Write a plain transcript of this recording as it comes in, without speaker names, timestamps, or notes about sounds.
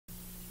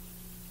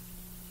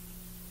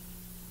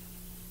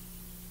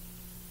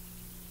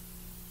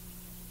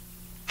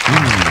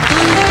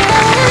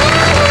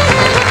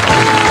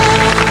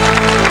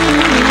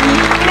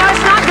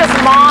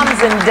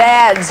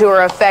dads who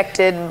are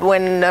affected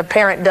when a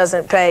parent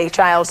doesn't pay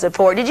child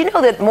support. Did you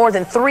know that more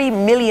than 3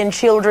 million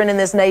children in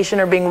this nation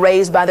are being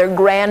raised by their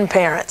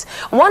grandparents?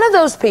 One of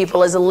those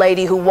people is a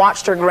lady who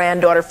watched her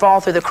granddaughter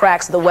fall through the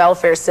cracks of the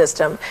welfare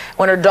system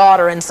when her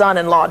daughter and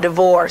son-in-law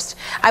divorced.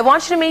 I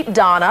want you to meet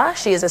Donna.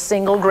 She is a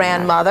single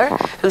grandmother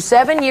who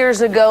 7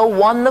 years ago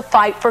won the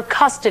fight for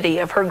custody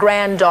of her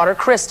granddaughter,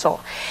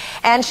 Crystal.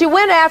 And she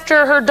went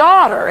after her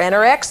daughter and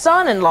her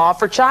ex-son-in-law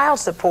for child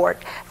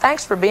support.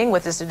 Thanks for being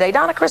with us today.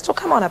 Donna, Crystal,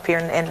 come on up here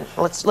and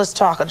let's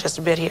talk just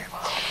a bit here.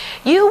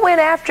 You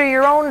went after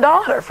your own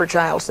daughter for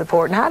child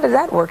support, and how did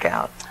that work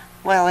out?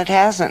 Well, it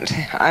hasn't.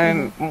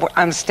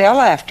 I'm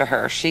still after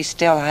her. She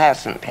still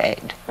hasn't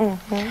paid.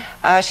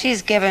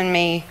 She's given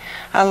me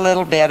a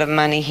little bit of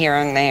money here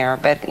and there,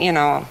 but, you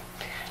know,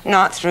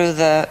 not through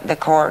the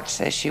courts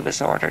as she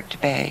was ordered to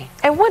pay.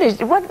 And what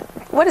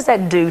does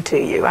that do to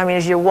you? I mean,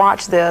 as you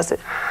watch this...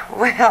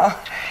 Well,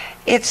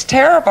 it's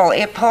terrible.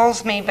 It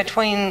pulls me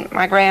between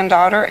my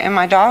granddaughter and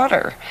my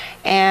daughter,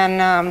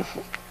 and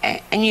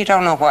you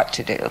don't know what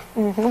to do.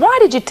 Why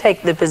did you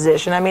take the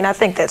position? I mean, I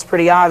think that's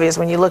pretty obvious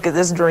when you look at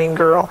this dream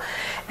girl.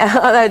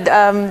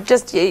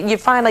 You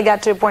finally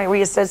got to a point where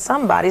you said,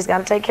 somebody's got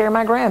to take care of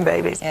my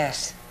grandbabies.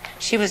 Yes.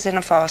 She was in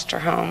a foster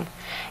home,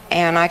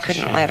 and I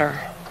couldn't let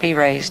her be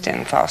raised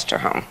in foster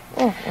home.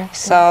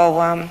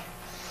 So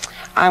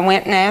I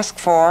went and asked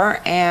for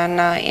her, and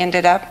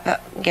ended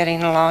up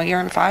getting a lawyer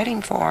and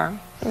fighting for her.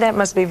 That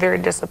must be very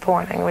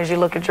disappointing as you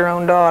look at your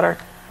own daughter.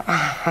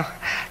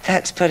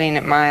 That's putting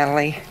it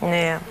mildly.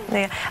 Yeah.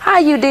 How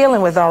are you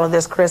dealing with all of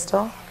this,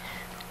 Crystal?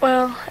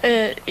 Well,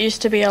 it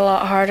used to be a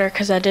lot harder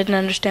because I didn't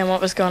understand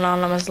what was going on.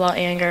 I was a lot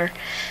younger.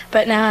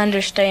 But now I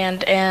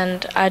understand,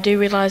 and I do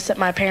realize that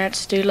my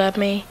parents do love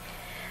me.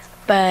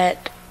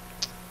 But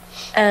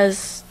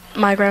as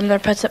my grandmother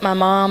puts it, my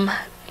mom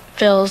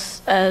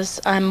feels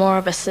as I'm more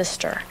of a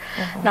sister,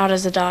 not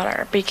as a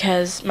daughter,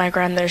 because my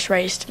grandmother's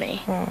raised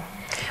me.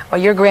 Well,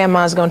 your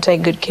grandma's going to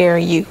take good care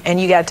of you, and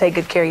you got to take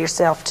good care of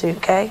yourself too,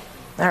 okay?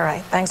 All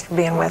right. Thanks for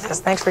being with us.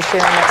 Thanks for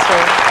sharing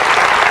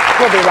that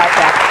story. We'll be right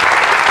back.